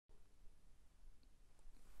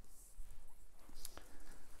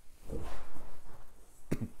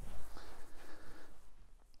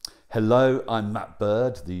Hello, I'm Matt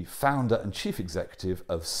Bird, the founder and chief executive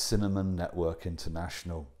of Cinnamon Network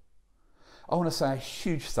International. I want to say a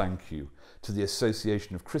huge thank you to the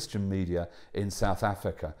Association of Christian Media in South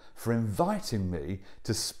Africa for inviting me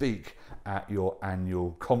to speak at your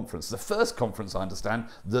annual conference. The first conference, I understand,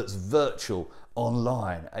 that's virtual,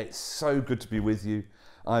 online. It's so good to be with you.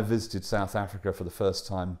 I visited South Africa for the first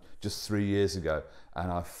time just 3 years ago,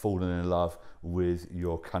 and I've fallen in love with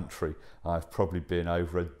your country. I've probably been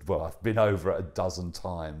over a dozen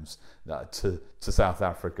times to South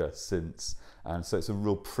Africa since, and so it's a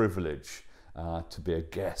real privilege to be a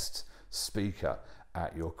guest speaker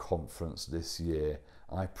at your conference this year.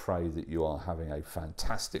 I pray that you are having a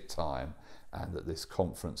fantastic time and that this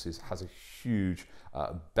conference has a huge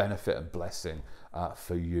benefit and blessing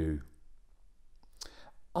for you.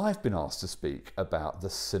 I've been asked to speak about the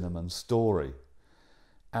cinnamon story,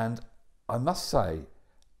 and I must say,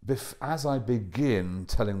 as I begin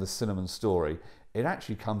telling the cinnamon story, it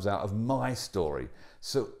actually comes out of my story.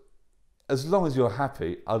 So as long as you're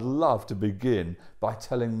happy, I'd love to begin by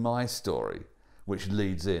telling my story, which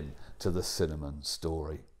leads in to the cinnamon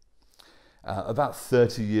story. About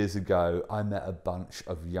 30 years ago, I met a bunch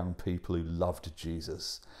of young people who loved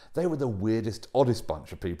Jesus. They were the weirdest, oddest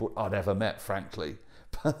bunch of people I'd ever met, frankly.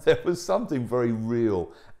 But there was something very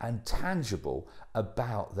real and tangible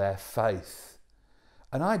about their faith.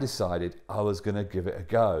 And I decided I was going to give it a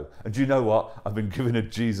go. And do you know what? I've been giving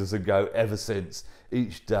Jesus a go ever since.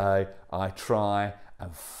 Each day I try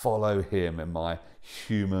and follow him in my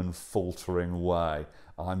human, faltering way.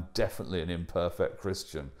 I'm definitely an imperfect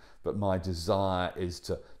Christian, but my desire is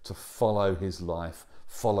to follow his life,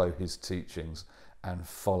 follow his teachings, and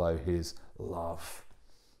follow his love.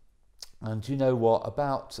 And you know what?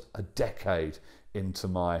 About a decade into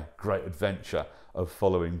my great adventure of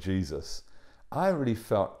following Jesus, I really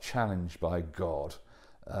felt challenged by God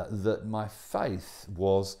that my faith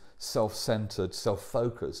was self-centered,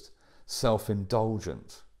 self-focused,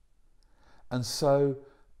 self-indulgent. And so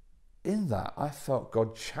in that, I felt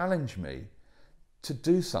God challenge me to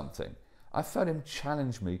do something. I felt him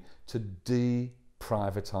challenge me to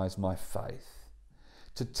deprivatize my faith,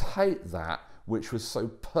 to take that which was so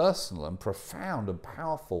personal and profound and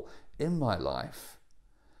powerful in my life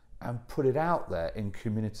and put it out there in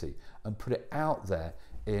community and put it out there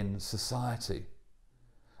in society.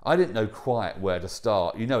 I didn't know quite where to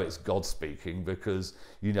start. You know it's God speaking because,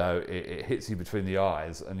 you know, it hits you between the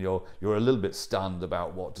eyes and you're a little bit stunned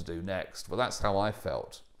about what to do next. Well, that's how I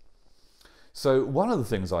felt. So one of the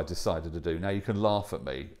things I decided to do, now you can laugh at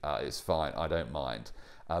me, it's fine, I don't mind,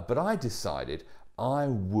 but I decided I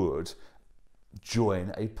would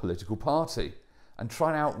join a political party and try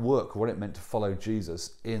and outwork what it meant to follow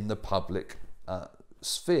Jesus in the public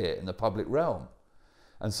sphere, in the public realm.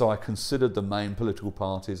 And so I considered the main political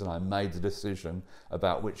parties and I made the decision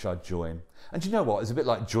about which I'd join. And you know what? It's a bit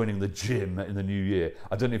like joining the gym in the new year.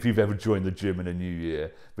 I don't know if you've ever joined the gym in a new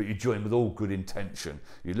year, but you join with all good intention.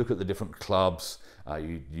 You look at the different clubs,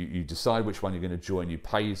 you decide which one you're going to join, you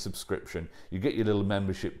pay your subscription, you get your little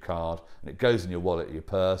membership card, and it goes in your wallet, your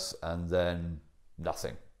purse, and then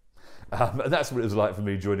nothing. And that's what it was like for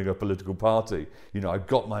me joining a political party. You know, I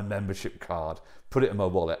got my membership card, put it in my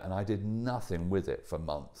wallet, and I did nothing with it for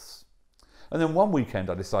months. And then one weekend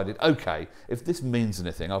I decided, okay, if this means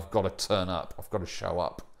anything, I've got to turn up, I've got to show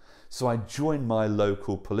up. So I joined my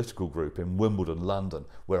local political group in Wimbledon, London,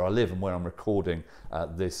 where I live and where I'm recording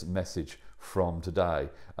this message from today.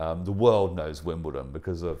 The world knows Wimbledon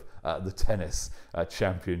because of the tennis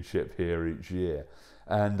championship here each year.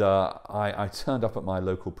 And I turned up at my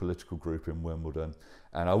local political group in Wimbledon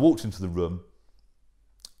and I walked into the room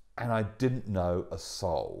and I didn't know a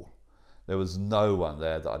soul. There was no one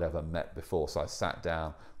there that I'd ever met before. So I sat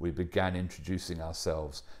down, we began introducing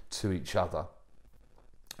ourselves to each other.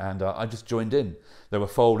 And I just joined in. They were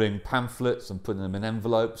folding pamphlets and putting them in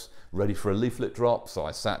envelopes, ready for a leaflet drop. So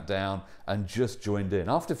I sat down and just joined in.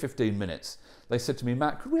 After 15 minutes, they said to me,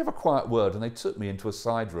 Matt, could we have a quiet word? And they took me into a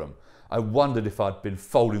side room. I wondered if I'd been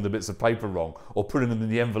folding the bits of paper wrong or putting them in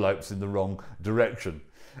the envelopes in the wrong direction.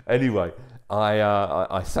 Anyway,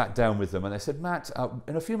 I sat down with them and they said, Matt,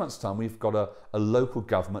 in a few months' time, we've got a local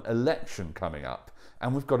government election coming up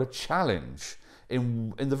and we've got a challenge.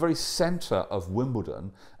 In the very centre of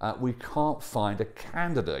Wimbledon, we can't find a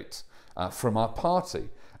candidate from our party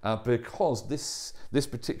because this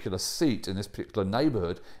particular seat in this particular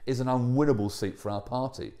neighbourhood is an unwinnable seat for our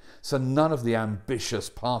party. So none of the ambitious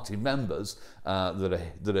party members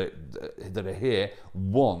that are here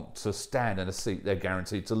want to stand in a seat they're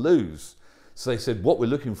guaranteed to lose. So they said, what we're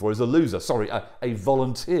looking for is a loser, sorry, a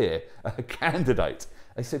volunteer, a candidate.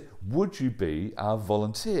 They said, would you be our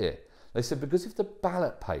volunteer? They said, because if the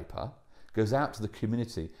ballot paper goes out to the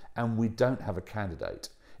community and we don't have a candidate,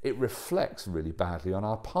 it reflects really badly on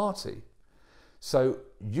our party. So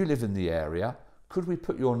you live in the area, could we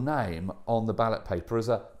put your name on the ballot paper as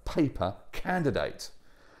a paper candidate?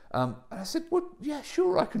 And I said, well, yeah,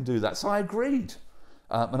 sure, I can do that. So I agreed.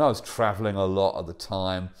 And I was travelling a lot at the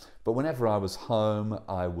time, but whenever I was home,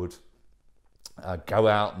 I would go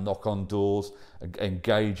out, knock on doors,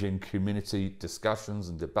 engage in community discussions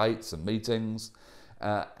and debates and meetings.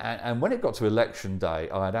 And when it got to election day,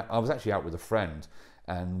 I was actually out with a friend,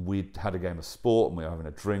 and we'd had a game of sport and we were having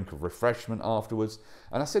a drink of refreshment afterwards.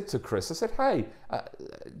 And I said to Chris, I said, hey,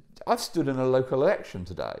 I've stood in a local election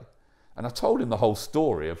today. And I told him the whole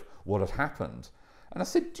story of what had happened. And I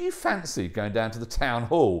said, do you fancy going down to the town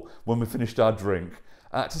hall when we finished our drink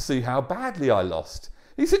to see how badly I lost?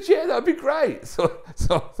 He said, yeah, that'd be great. So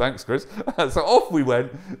thanks, Chris. So off we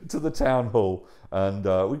went to the town hall, and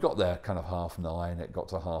we got there kind of 9:30. It got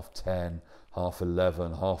to 10:30,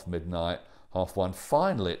 11:30, half midnight, 1:30.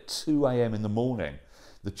 Finally, at 2 a.m. in the morning,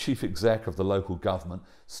 the chief exec of the local government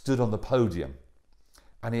stood on the podium,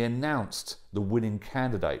 and he announced the winning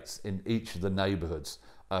candidates in each of the neighbourhoods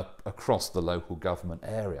across the local government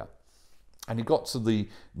area. And he got to the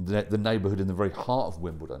neighbourhood in the very heart of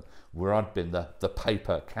Wimbledon, where I'd been the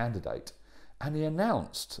paper candidate, and he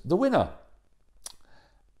announced the winner.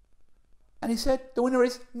 And he said, the winner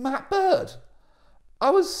is Matt Bird.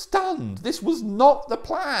 I was stunned. This was not the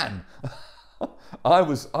plan. I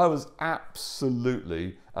was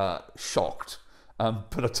absolutely shocked.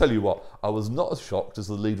 But I tell you what, I was not as shocked as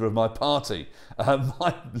the leader of my party.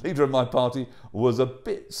 My leader of my party was a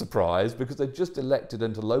bit surprised because they just elected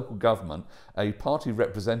into local government a party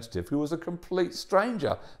representative who was a complete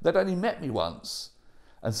stranger. They'd only met me once.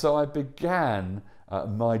 And so I began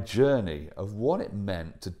my journey of what it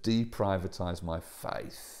meant to deprivatise my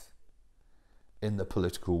faith in the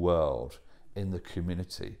political world, in the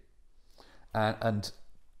community. And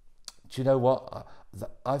do you know what?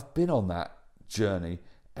 I've been on that journey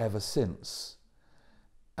ever since.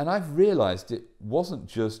 And I've realised it wasn't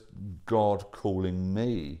just God calling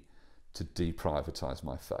me to deprivatise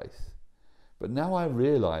my faith, but now I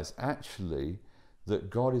realise actually that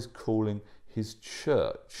God is calling his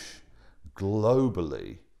church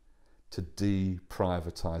globally to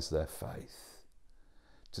deprivatise their faith,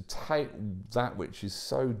 to take that which is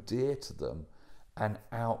so dear to them and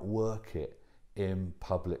outwork it in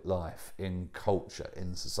public life, in culture,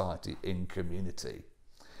 in society, in community.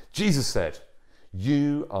 Jesus said,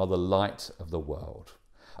 you are the light of the world.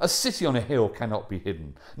 A city on a hill cannot be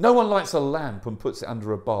hidden. No one lights a lamp and puts it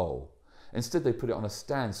under a bowl. Instead, they put it on a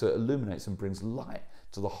stand so it illuminates and brings light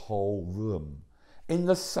to the whole room. In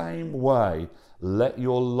the same way, let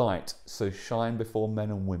your light so shine before men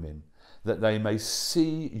and women that they may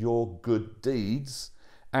see your good deeds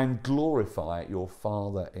and glorify your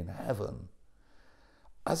Father in heaven.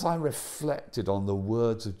 As I reflected on the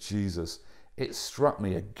words of Jesus, it struck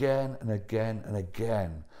me again and again and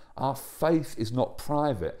again. Our faith is not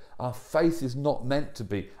private. Our faith is not meant to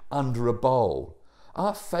be under a bowl.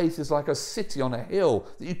 Our faith is like a city on a hill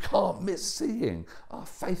that you can't miss seeing. Our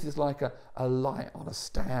faith is like a light on a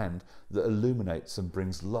stand that illuminates and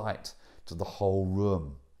brings light to the whole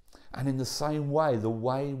room. And in the same way, the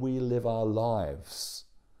way we live our lives,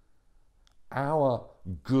 our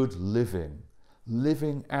good living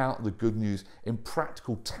out the good news in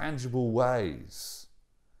practical, tangible ways,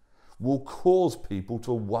 will cause people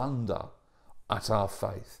to wonder at our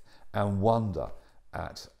faith and wonder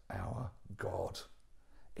at our God.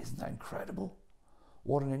 Isn't that incredible?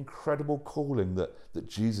 What an incredible calling that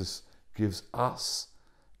Jesus gives us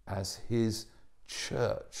as his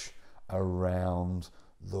church around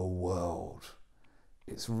the world.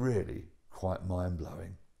 It's really quite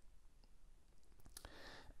mind-blowing.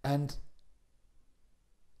 And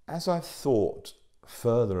as I've thought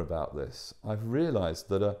further about this, I've realised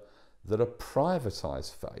that a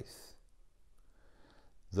privatised faith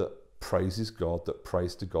that praises God, that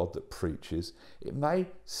prays to God, that preaches, it may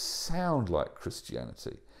sound like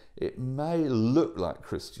Christianity. It may look like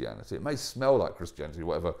Christianity. It may smell like Christianity,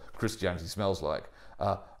 whatever Christianity smells like.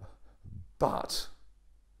 But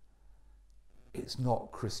it's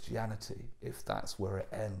not Christianity if that's where it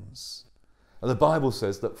ends. And the Bible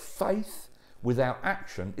says that faith without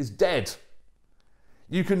action is dead.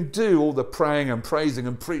 You can do all the praying and praising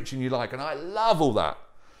and preaching you like, and I love all that.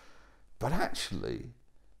 But actually,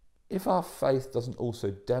 if our faith doesn't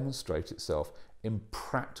also demonstrate itself in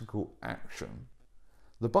practical action,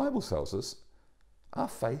 the Bible tells us our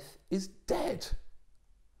faith is dead.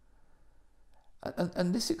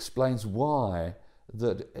 And this explains why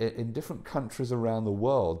that in different countries around the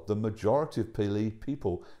world, the majority of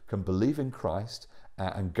people can believe in Christ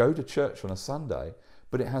and go to church on a Sunday,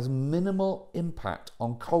 but it has minimal impact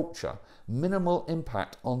on culture, minimal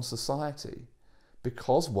impact on society.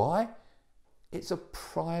 Because why? It's a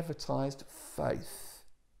privatized faith.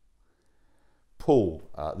 Paul,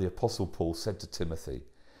 the Apostle Paul, said to Timothy,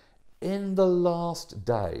 in the last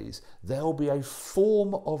days, there will be a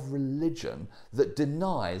form of religion that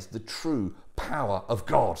denies the true power of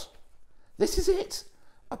God. This is it.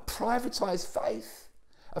 A privatized faith.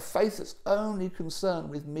 A faith that's only concerned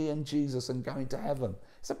with me and Jesus and going to heaven.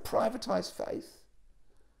 It's a privatized faith.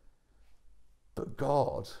 But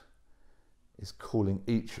God is calling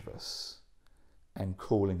each of us and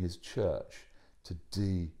calling his church to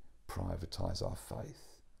de-privatize our faith.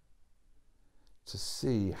 To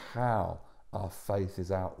see how our faith is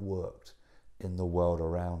outworked in the world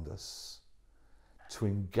around us, to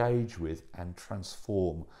engage with and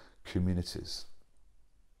transform communities.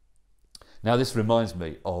 Now, this reminds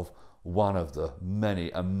me of one of the many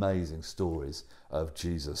amazing stories of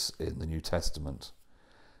Jesus in the New Testament.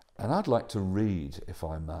 And I'd like to read, if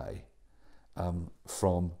I may,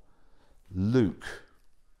 from Luke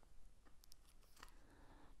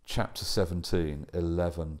chapter 17,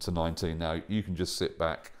 11 to 19. Now, you can just sit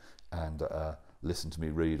back and listen to me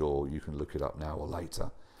read, or you can look it up now or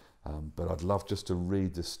later. But I'd love just to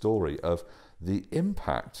read the story of the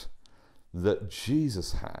impact that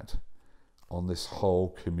Jesus had on this whole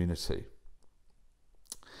community.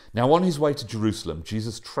 Now, on his way to Jerusalem,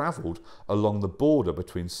 Jesus travelled along the border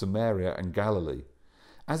between Samaria and Galilee.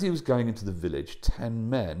 As he was going into the village, 10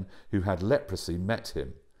 men who had leprosy met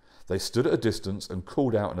him. They stood at a distance and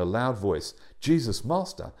called out in a loud voice, "Jesus,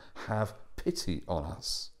 Master, have pity on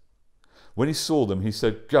us." When he saw them, he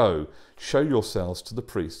said, "Go, show yourselves to the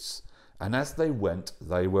priests." And as they went,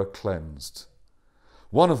 they were cleansed.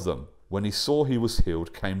 One of them, when he saw he was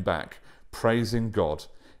healed, came back, praising God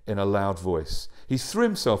in a loud voice. He threw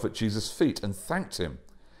himself at Jesus' feet and thanked him,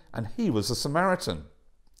 and he was a Samaritan.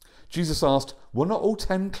 Jesus asked, "Were not all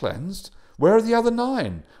 10 cleansed? Where are the other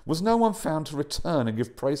 9? Was no one found to return and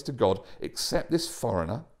give praise to God except this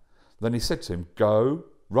foreigner?" Then he said to him, "Go,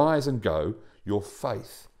 rise and go. Your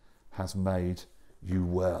faith has made you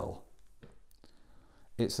well."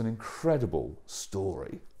 It's an incredible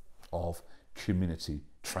story of community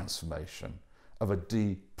transformation, of a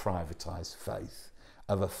deprivatized faith,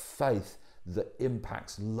 of a faith that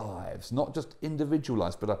impacts lives, not just individual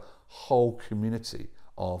lives, but a whole community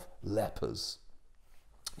of lepers.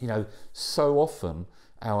 You know, so often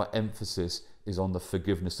our emphasis is on the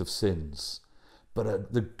forgiveness of sins.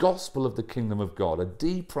 But the gospel of the kingdom of God, a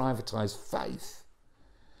deprivatized faith,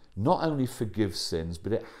 not only forgives sins,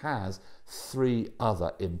 but it has 3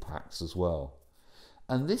 other impacts as well.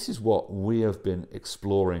 And this is what we have been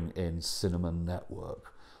exploring in Cinnamon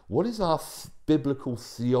Network. What is our biblical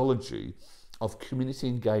theology of community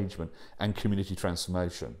engagement and community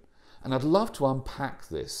transformation? And I'd love to unpack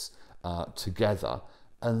this together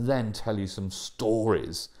and then tell you some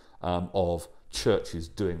stories of churches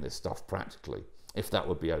doing this stuff practically, if that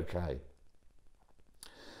would be okay.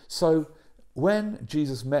 So when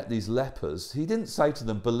Jesus met these lepers, he didn't say to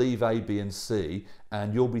them, "Believe A, B, and C,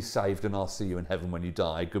 and you'll be saved and I'll see you in heaven when you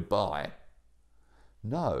die. Goodbye."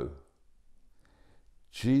 No.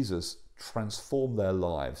 Jesus transformed their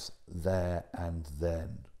lives there and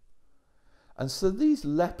then. And so these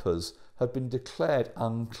lepers had been declared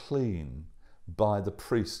unclean by the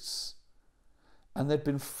priests, and they'd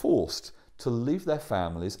been forced to leave their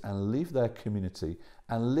families and leave their community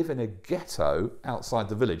and live in a ghetto outside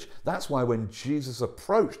the village. That's why when Jesus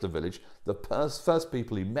approached the village, the first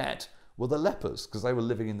people he met were the lepers, because they were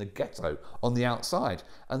living in the ghetto on the outside,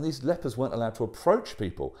 and these lepers weren't allowed to approach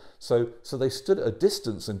people. So they stood at a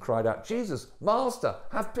distance and cried out, "Jesus, Master,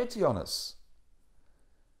 have pity on us."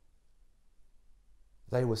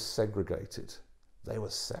 They were segregated. They were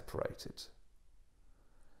separated.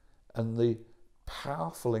 And the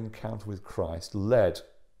powerful encounter with Christ led,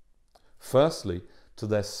 firstly, to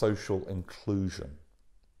their social inclusion.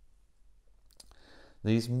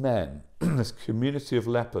 These men, this community of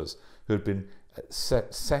lepers who had been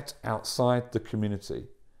set outside the community,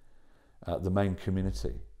 the main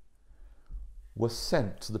community, were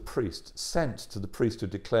sent to the priest who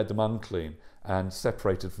declared them unclean and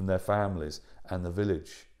separated from their families and the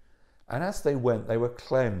village. And as they went, they were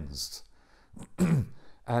cleansed.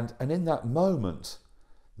 And in that moment,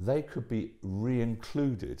 they could be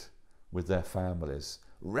re-included with their families,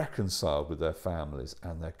 reconciled with their families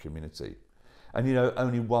and their community. And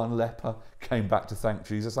only one leper came back to thank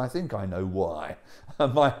Jesus. I think I know why.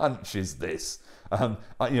 My hunch is this.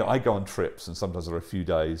 I go on trips, and sometimes there are a few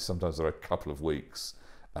days, sometimes there are a couple of weeks,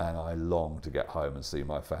 and I long to get home and see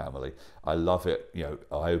my family. I love it.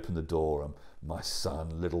 I open the door and my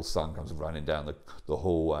little son comes running down the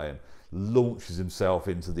hallway and launches himself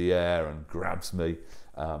into the air and grabs me.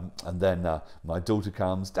 And then my daughter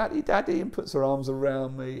comes, "Daddy, Daddy," and puts her arms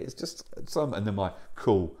around me. It's just and then my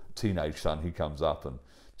cool teenage son, he comes up and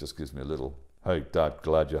just gives me a little, "Hey, Dad,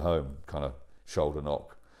 glad you're home," kind of shoulder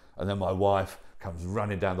knock. And then my wife comes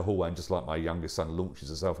running down the hallway and, just like my youngest son, launches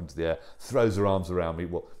herself into the air, throws her arms around me.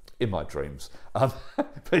 Well, in my dreams.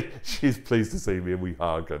 But she's pleased to see me, and we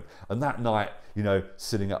hug. And that night,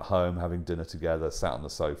 sitting at home, having dinner together, sat on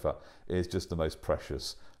the sofa, is just the most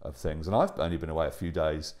precious of things. And I've only been away a few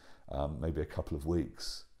days, maybe a couple of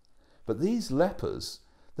weeks. But these lepers,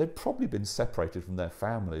 they'd probably been separated from their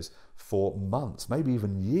families for months, maybe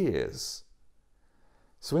even years.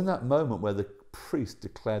 So in that moment where the priest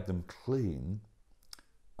declared them clean,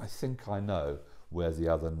 I think I know where the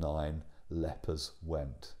other 9 lepers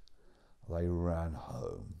went. They ran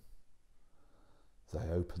home. They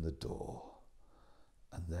opened the door,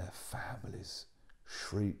 and their families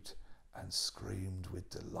shrieked and screamed with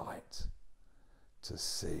delight to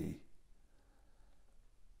see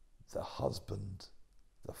the husband,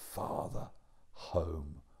 the father,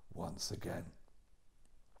 home once again.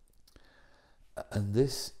 And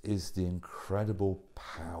this is the incredible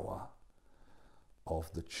power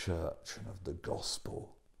of the church and of the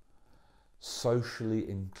gospel. Socially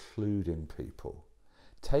including people,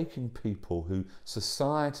 taking people who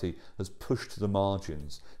society has pushed to the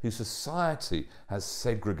margins, who society has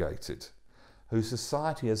segregated, who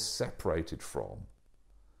society has separated from,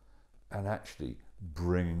 and actually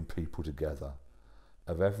bringing people together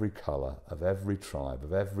of every colour, of every tribe,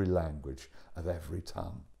 of every language, of every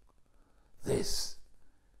tongue. This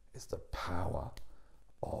is the power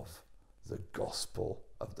of the gospel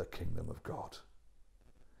of the kingdom of God.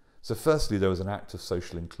 So firstly, there was an act of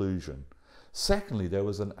social inclusion. Secondly, there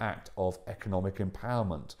was an act of economic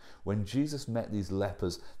empowerment. When Jesus met these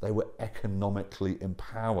lepers, they were economically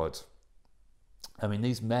empowered. I mean,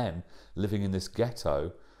 these men living in this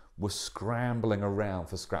ghetto were scrambling around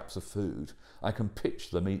for scraps of food. I can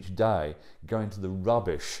picture them each day going to the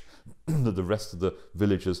rubbish that the rest of the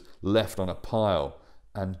villagers left on a pile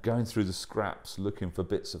and going through the scraps looking for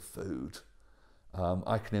bits of food.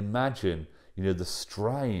 I can imagine the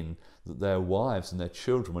strain that their wives and their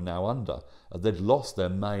children were now under. They'd lost their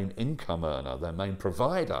main income earner, their main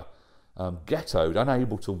provider, ghettoed,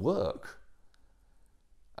 unable to work.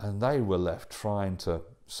 And they were left trying to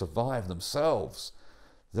survive themselves.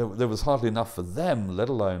 There was hardly enough for them, let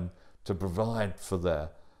alone to provide for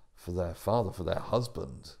their father, for their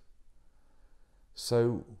husband.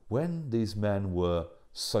 So when these men were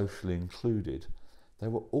socially included, they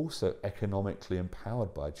were also economically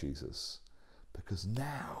empowered by Jesus. Because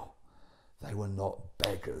now they were not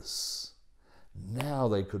beggars. Now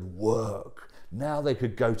they could work. Now they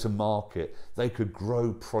could go to market. They could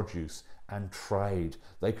grow produce and trade.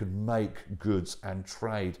 They could make goods and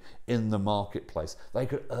trade in the marketplace. They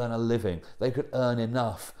could earn a living. They could earn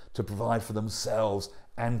enough to provide for themselves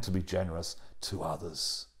and to be generous to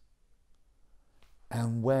others.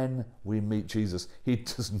 And when we meet Jesus, he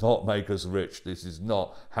does not make us rich. This is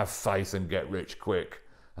not have faith and get rich quick.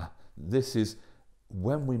 This is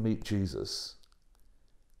when we meet Jesus,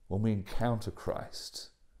 when we encounter Christ,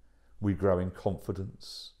 we grow in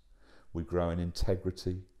confidence, we grow in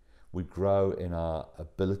integrity, we grow in our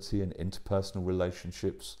ability in interpersonal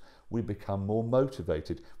relationships, we become more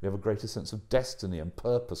motivated, we have a greater sense of destiny and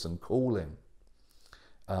purpose and calling.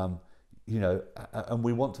 And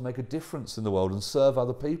we want to make a difference in the world and serve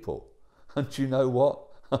other people. And do you know what?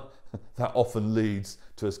 That often leads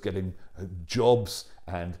to us getting jobs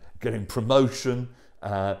and getting promotion.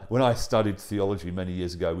 When I studied theology many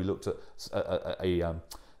years ago, we looked at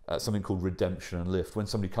something called redemption and lift. When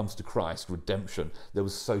somebody comes to Christ, redemption, there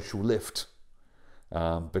was social lift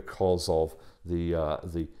because of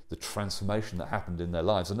the transformation that happened in their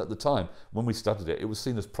lives. And at the time, when we studied it, it was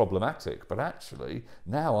seen as problematic. But actually,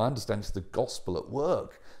 now I understand it's the gospel at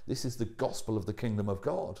work. This is the gospel of the kingdom of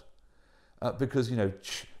God. Because,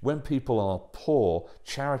 when people are poor,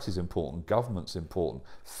 charity is important, government's important,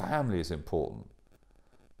 family is important.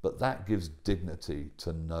 But that gives dignity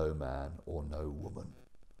to no man or no woman.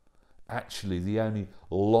 Actually, the only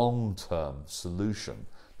long-term solution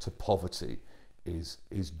to poverty is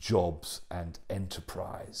jobs and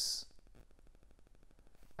enterprise.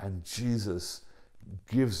 And Jesus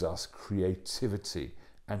gives us creativity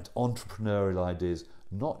and entrepreneurial ideas,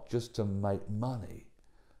 not just to make money,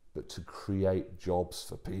 but to create jobs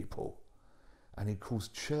for people. And he calls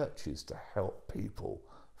churches to help people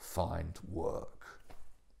find work.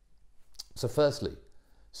 So firstly,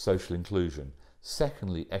 social inclusion.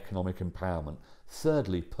 Secondly, economic empowerment.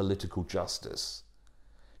 Thirdly, political justice.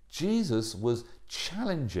 Jesus was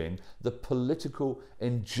challenging the political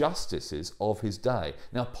injustices of his day.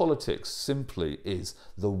 Now, politics simply is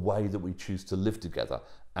the way that we choose to live together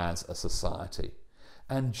as a society.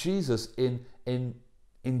 And Jesus, in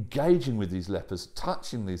engaging with these lepers,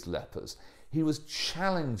 touching these lepers, he was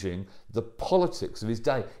challenging the politics of his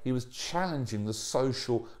day. He was challenging the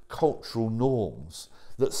social, cultural norms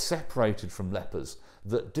that separated from lepers,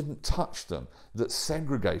 that didn't touch them, that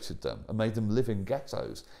segregated them and made them live in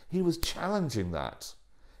ghettos. He was challenging that.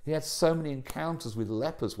 He had so many encounters with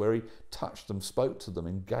lepers where he touched them, spoke to them,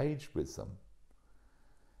 engaged with them.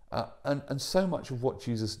 And so much of what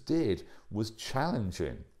Jesus did was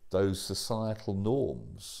challenging those societal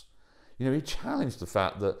norms. You know, he challenged the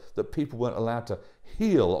fact that people weren't allowed to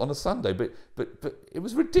heal on a Sunday, but it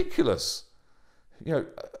was ridiculous, you know,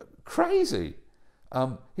 crazy.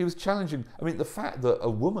 He was challenging, I mean, the fact that a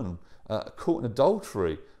woman caught in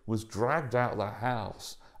adultery was dragged out of the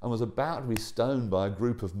house and was about to be stoned by a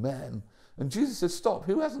group of men. And Jesus said, stop,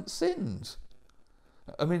 who hasn't sinned?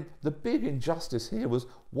 I mean, the big injustice here was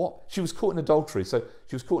what? She was caught in adultery, so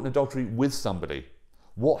she was caught in adultery with somebody.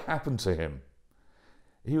 What happened to him?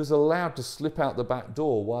 He was allowed to slip out the back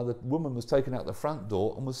door while the woman was taken out the front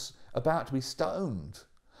door and was about to be stoned.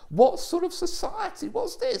 What sort of society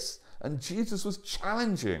was this? And Jesus was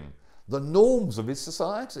challenging the norms of his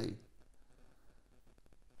society.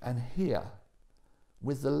 And here,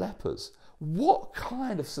 with the lepers, what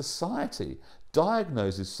kind of society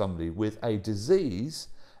diagnoses somebody with a disease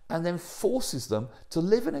and then forces them to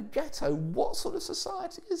live in a ghetto? What sort of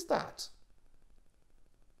society is that?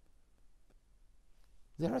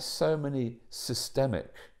 There are so many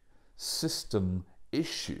systemic system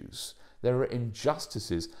issues. There are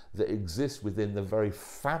injustices that exist within the very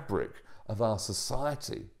fabric of our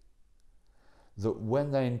society that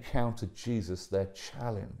when they encounter Jesus, they're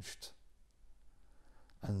challenged.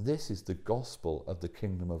 And this is the gospel of the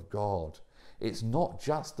kingdom of God. It's not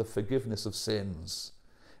just the forgiveness of sins.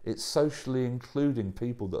 It's socially including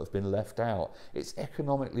people that have been left out. It's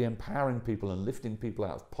economically empowering people and lifting people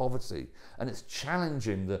out of poverty. And it's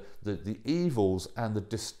challenging the evils and the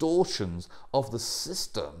distortions of the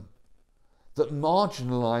system that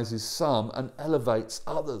marginalizes some and elevates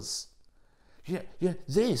others.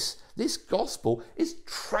 This gospel is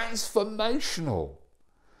transformational.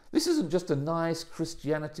 This isn't just a nice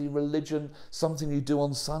Christianity religion, something you do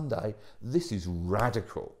on Sunday. This is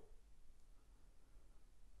radical.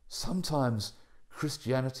 Sometimes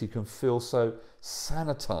Christianity can feel so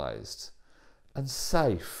sanitized and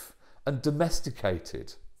safe and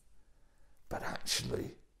domesticated. But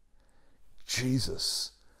actually,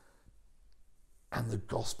 Jesus and the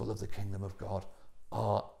gospel of the kingdom of God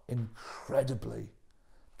are incredibly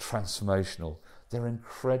transformational. They're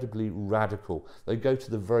incredibly radical. They go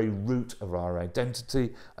to the very root of our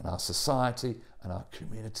identity and our society and our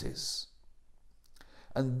communities.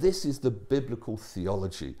 And this is the biblical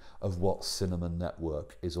theology of what Cinnamon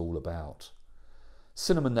Network is all about.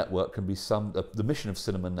 Cinnamon Network can be summed up, the mission of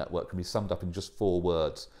Cinnamon Network can be summed up in just 4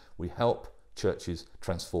 words. We help churches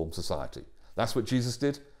transform society. That's what Jesus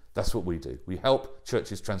did. That's what we do. We help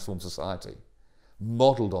churches transform society,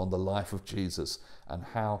 modelled on the life of Jesus and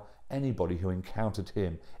how anybody who encountered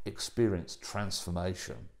him experienced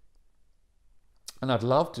transformation. And I'd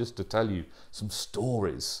love just to tell you some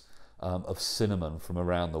stories of Cinnamon from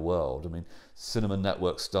around the world. I mean, Cinnamon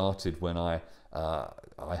Network started when I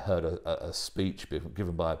heard a speech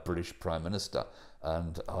given by a British Prime Minister,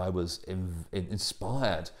 and I was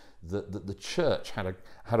inspired that the church had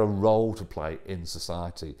a role to play in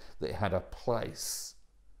society, that it had a place.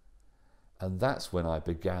 And that's when I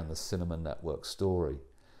began the Cinnamon Network story.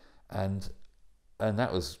 And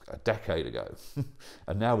that was a decade ago.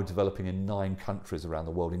 And now we're developing in 9 countries around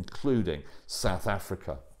the world, including South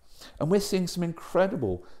Africa. And we're seeing some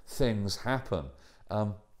incredible things happen.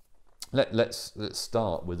 Let's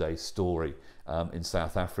start with a story in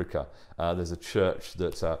South Africa. There's a church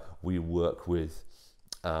that we work with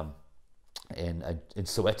in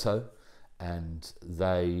Soweto, and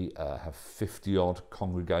they have 50-odd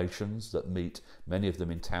congregations that meet, many of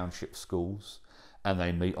them in township schools, and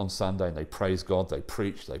they meet on Sunday and they praise God, they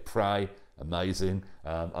preach, they pray. Amazing.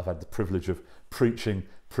 I've had the privilege of preaching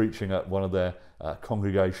at one of their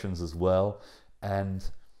congregations as well, and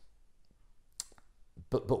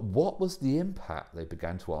But what was the impact, they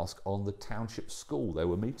began to ask, on the township school they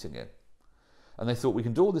were meeting in? And they thought, we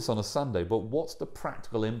can do all this on a Sunday, but what's the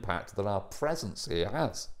practical impact that our presence here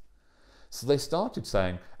has? So they started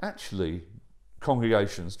saying, actually,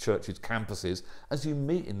 congregations, churches, campuses, as you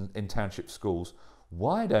meet in township schools,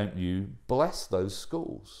 why don't you bless those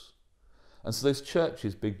schools? And so those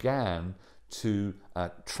churches began to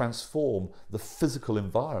transform the physical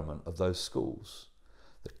environment of those schools.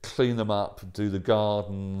 They clean them up, do the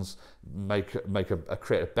gardens,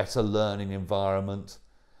 create a better learning environment.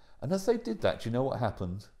 And as they did that, do you know what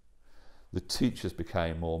happened? The teachers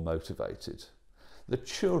became more motivated. The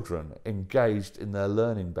children engaged in their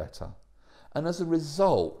learning better. And as a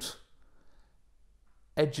result,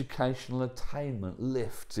 educational attainment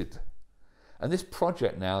lifted. And this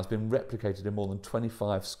project now has been replicated in more than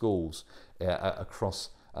 25 schools across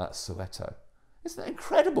Soweto. Isn't that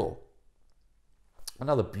incredible?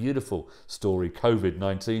 Another beautiful story,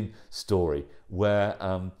 COVID-19 story, where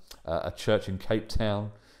a church in Cape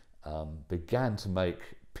Town began to make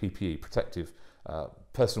PPE,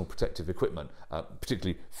 personal protective equipment,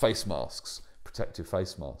 particularly face masks, protective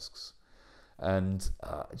face masks. And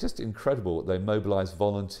just incredible, they mobilised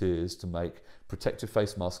volunteers to make protective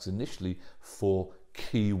face masks initially for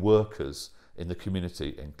key workers in the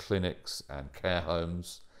community, in clinics and care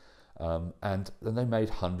homes. And then they made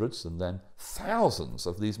hundreds and then thousands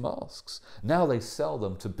of these masks. Now they sell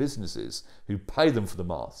them to businesses who pay them for the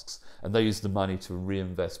masks, and they use the money to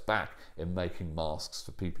reinvest back in making masks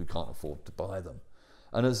for people who can't afford to buy them.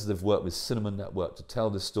 And as they've worked with Cinnamon Network to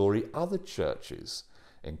tell this story, other churches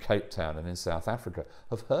in Cape Town and in South Africa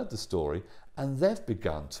have heard the story, and they've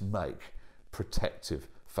begun to make protective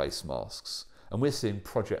face masks. And we're seeing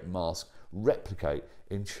Project Mask replicate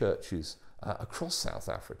in churches across South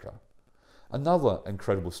Africa. Another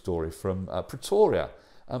incredible story from Pretoria.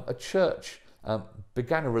 A church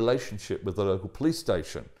began a relationship with the local police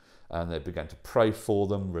station, and they began to pray for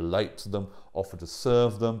them, relate to them, offer to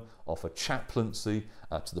serve them, offer chaplaincy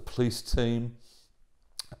to the police team,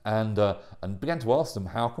 and began to ask them,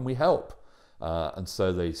 how can we help? And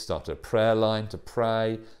so they started a prayer line to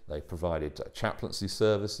pray. They provided chaplaincy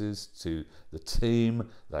services to the team.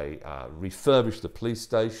 They refurbished the police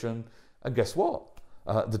station. And guess what?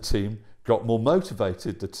 The team got more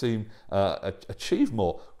motivated. The team achieved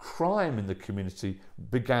more. Crime in the community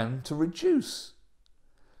began to reduce.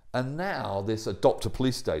 And now this Adopt a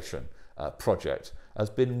Police Station project has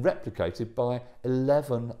been replicated by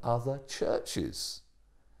 11 other churches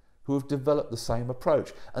who have developed the same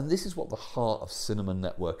approach. And this is what the heart of Cinnamon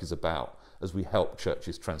Network is about as we help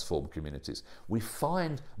churches transform communities. We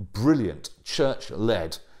find brilliant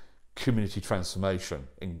church-led community transformation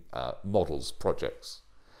in models, projects,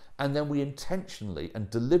 and then we intentionally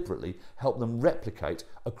and deliberately help them replicate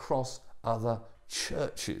across other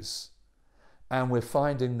churches. And we're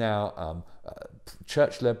finding now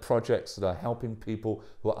church-led projects that are helping people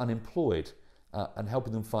who are unemployed and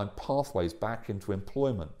helping them find pathways back into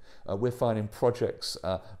employment. We're finding projects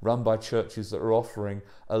run by churches that are offering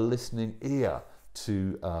a listening ear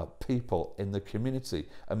to people in the community.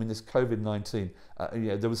 I mean, this COVID-19,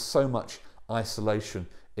 there was so much isolation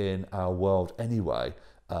in our world anyway,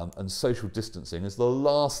 and social distancing is the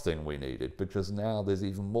last thing we needed, because now there's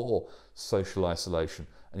even more social isolation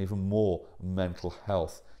and even more mental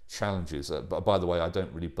health challenges. But by the way, I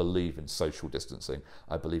don't really believe in social distancing.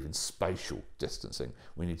 I believe in spatial distancing.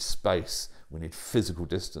 We need space, we need physical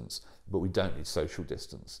distance, but we don't need social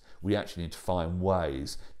distance. We actually need to find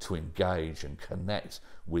ways to engage and connect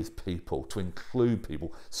with people, to include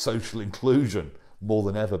people, social inclusion more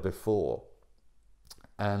than ever before.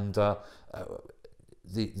 And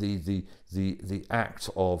the act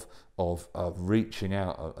of reaching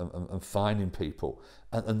out and finding people.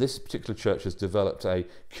 And this particular church has developed a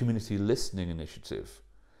community listening initiative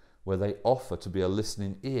where they offer to be a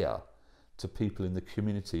listening ear to people in the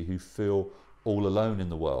community who feel all alone in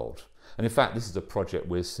the world. And in fact, this is a project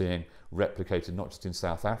we're seeing replicated not just in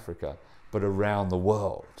South Africa, but around the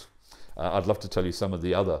world. I'd love to tell you some of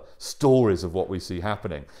the other stories of what we see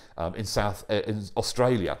happening in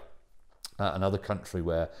Australia, another country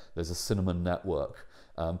where there's a Cinnamon Network.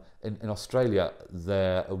 In Australia,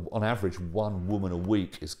 on average, one woman a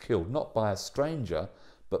week is killed, not by a stranger,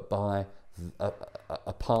 but by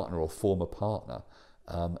a partner or former partner.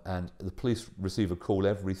 And the police receive a call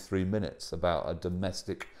every 3 minutes about a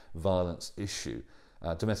domestic violence issue.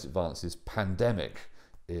 Domestic violence is pandemic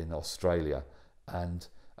in Australia. And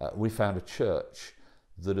we found a church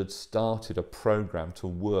that had started a program to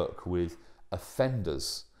work with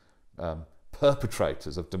offenders,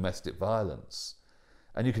 perpetrators of domestic violence.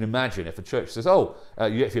 And you can imagine if a church says, oh,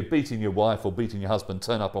 if you're beating your wife or beating your husband,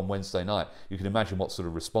 turn up on Wednesday night, you can imagine what sort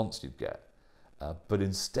of response you'd get. But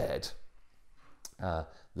instead,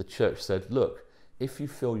 the church said, look, if you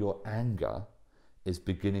feel your anger is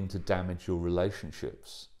beginning to damage your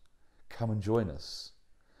relationships, come and join us.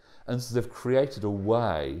 And so they've created a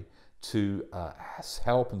way to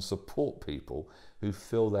help and support people who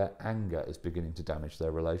feel their anger is beginning to damage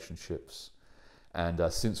their relationships. And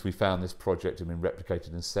since we found this project had been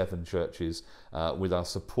replicated in 7 churches, with our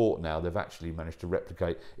support now, they've actually managed to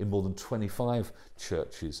replicate in more than 25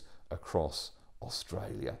 churches across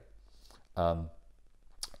Australia.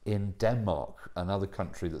 In Denmark, another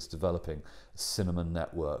country that's developing a cinnamon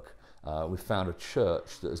network, we found a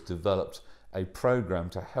church that has developed a program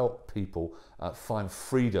to help people find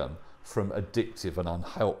freedom from addictive and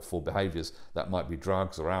unhelpful behaviours that might be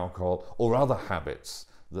drugs or alcohol or other habits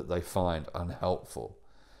that they find unhelpful.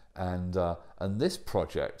 And this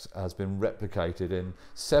project has been replicated in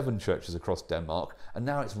 7 churches across Denmark, and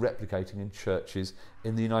now it's replicating in churches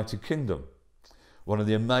in the United Kingdom. One of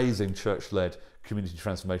the amazing church-led community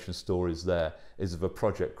transformation stories there is of a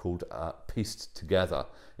project called Pieced Together.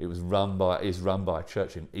 It is run by a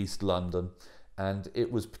church in East London, and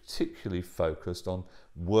it was particularly focused on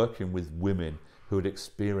working with women who had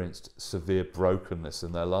experienced severe brokenness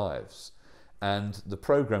in their lives. And the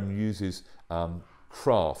program uses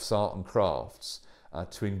crafts, art and crafts,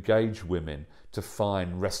 to engage women to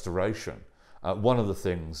find restoration. One of the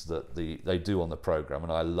things that they do on the program,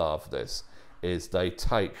 and I love this, is they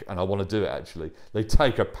take, and I want to do it actually, they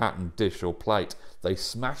take a patterned dish or plate, they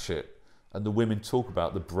smash it, and the women talk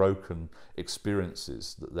about the broken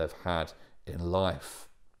experiences that they've had in life.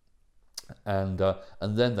 And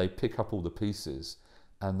then they pick up all the pieces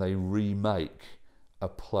and they remake a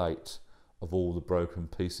plate of all the broken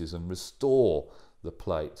pieces and restore the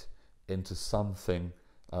plate into something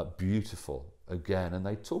beautiful again. And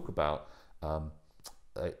they talk about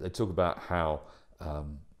how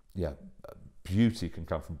beauty can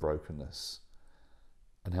come from brokenness,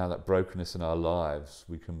 and how that brokenness in our lives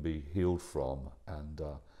we can be healed from,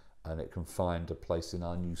 and it can find a place in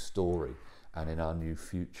our new story and in our new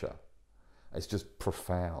future. It's just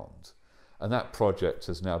profound. And that project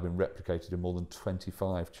has now been replicated in more than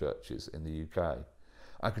 25 churches in the UK.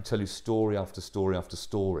 I could tell you story after story after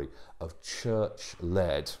story of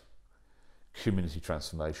church-led community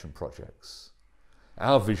transformation projects.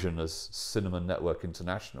 Our vision as Cinnamon Network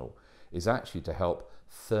International is actually to help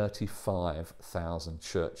 35,000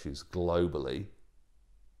 churches globally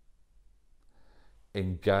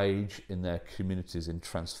engage in their communities in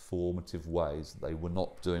transformative ways that they were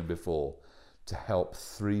not doing before, to help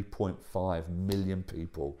 3.5 million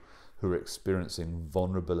people who are experiencing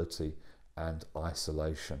vulnerability and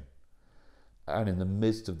isolation. And in the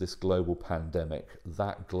midst of this global pandemic,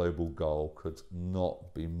 that global goal could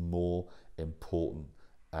not be more important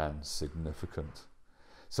and significant.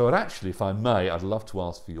 So if I may, I'd love to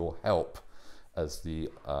ask for your help as the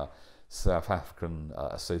South African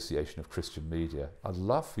Association of Christian Media. I'd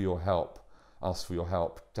love for your help, ask for your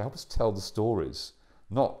help to help us tell the stories,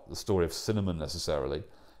 not the story of Cinnamon necessarily,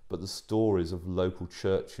 but the stories of local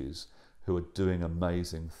churches who are doing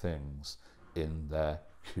amazing things in their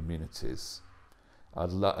communities.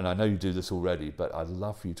 And I know you do this already, but I'd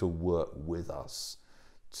love for you to work with us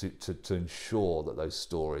to ensure that those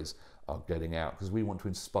stories are getting out, because we want to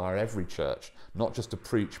inspire every church, not just to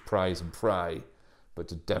preach, praise and pray, but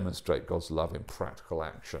to demonstrate God's love in practical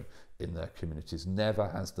action in their communities. Never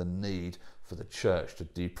has the need for the church to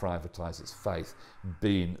deprivatize its faith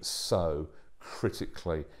been so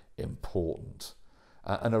critically important.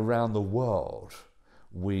 And around the world,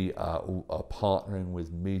 we are partnering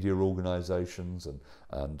with media organizations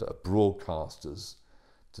and broadcasters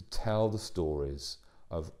to tell the stories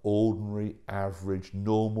of ordinary, average,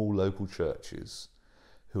 normal local churches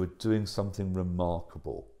who are doing something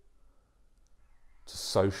remarkable to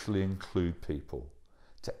socially include people,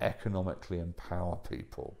 to economically empower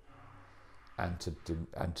people, and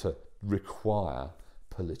to require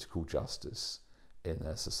political justice in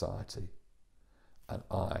their society. And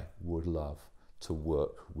I would love to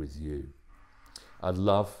work with you. I'd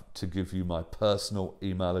love to give you my personal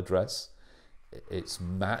email address. It's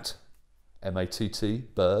Matt, M-A-T-T,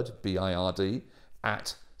 Bird, B-I-R-D,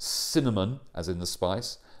 at cinnamon, as in the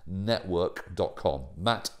spice, network.com.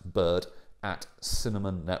 Matt Bird at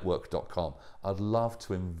cinnamonnetwork.com. I'd love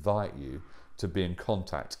to invite you to be in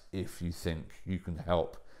contact if you think you can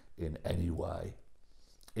help in any way.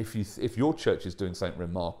 If your church is doing something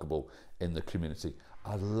remarkable in the community,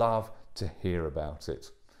 I'd love to hear about it,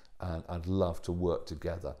 and I'd love to work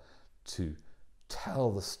together to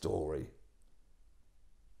tell the story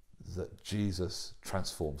that Jesus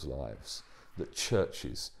transforms lives, that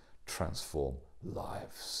churches transform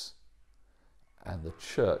lives. And the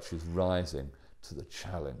church is rising to the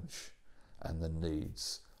challenge and the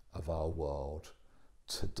needs of our world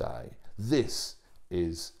today. This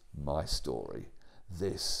is my story.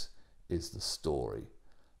 This is the story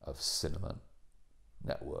of Cinnamon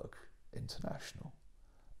Network International.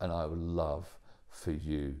 And I would love for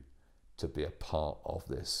you to be a part of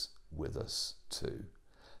this with us too.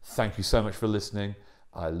 Thank you so much for listening.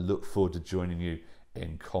 I look forward to joining you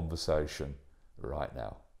in conversation right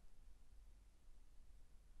now.